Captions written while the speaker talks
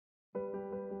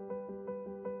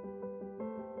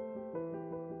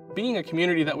Being a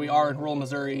community that we are in rural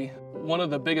Missouri, one of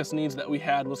the biggest needs that we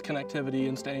had was connectivity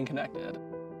and staying connected.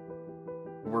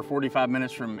 We're 45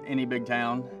 minutes from any big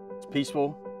town. It's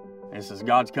peaceful. This is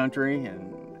God's country,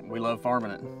 and we love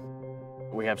farming it.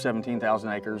 We have 17,000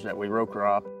 acres that we row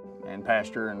crop and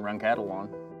pasture and run cattle on.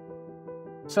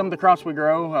 Some of the crops we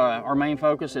grow, our main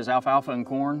focus is alfalfa and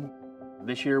corn.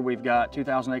 This year we've got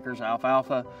 2,000 acres of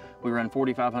alfalfa. We run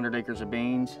 4,500 acres of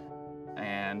beans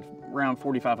and around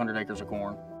 4,500 acres of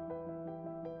corn.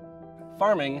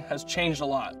 Farming has changed a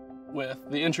lot with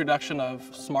the introduction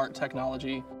of smart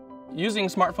technology. Using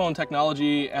smartphone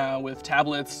technology with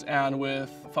tablets and with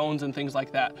phones and things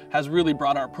like that has really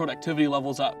brought our productivity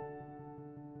levels up.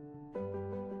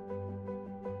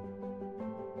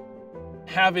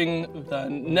 Having the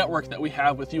network that we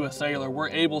have with UScellular, we're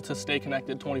able to stay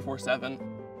connected 24/7.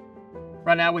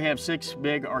 Right now we have 6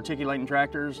 big articulating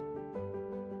tractors.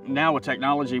 Now with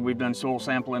technology, we've done soil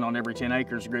sampling on every 10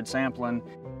 acres, grid sampling,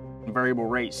 variable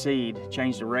rate seed,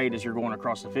 change the rate as you're going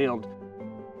across the field.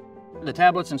 The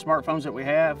tablets and smartphones that we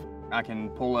have, I can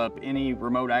pull up any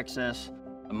remote access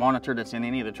monitor that's in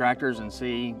any of the tractors and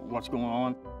see what's going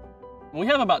on. We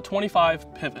have about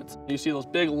 25 pivots. You see those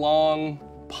big long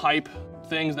pipe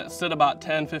things that sit about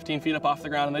 10, 15 feet up off the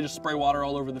ground, and they just spray water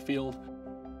all over the field.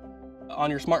 On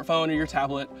your smartphone or your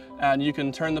tablet, and you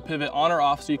can turn the pivot on or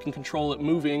off so you can control it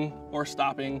moving or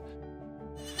stopping.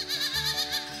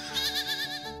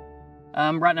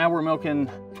 Right now we're milking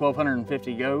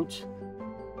 1,250 goats.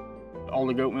 All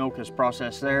the goat milk is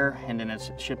processed there, and then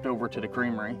it's shipped over to the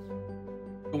creamery.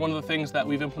 One of the things that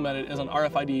we've implemented is an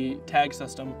RFID tag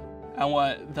system, and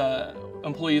what the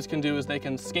employees can do is they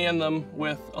can scan them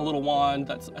with a little wand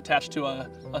that's attached to a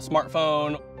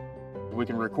smartphone. We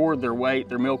can record their weight,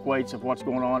 their milk weights of what's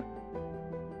going on.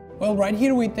 Well, right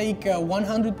here we take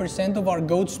 100% of our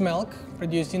goat's milk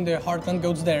produced in the Heartland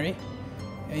Goats Dairy.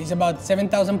 It's about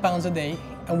 7,000 pounds a day,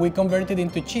 and we convert it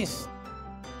into cheese.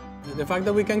 The fact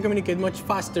that we can communicate much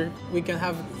faster, we can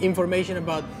have information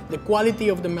about the quality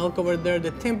of the milk over there,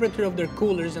 the temperature of their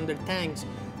coolers and their tanks.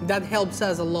 That helps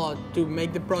us a lot to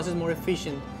make the process more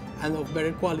efficient and of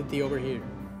better quality over here.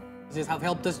 This has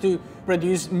helped us to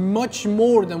produce much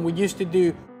more than we used to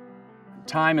do.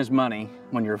 Time is money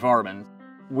when you're farming.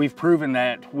 We've proven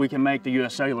that we can make the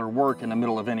UScellular work in the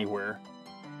middle of anywhere.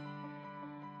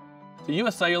 The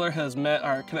UScellular has met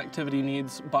our connectivity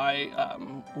needs by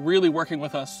really working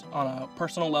with us on a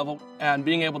personal level, and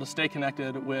being able to stay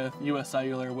connected with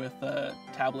UScellular with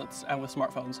tablets and with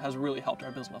smartphones has really helped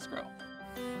our business grow.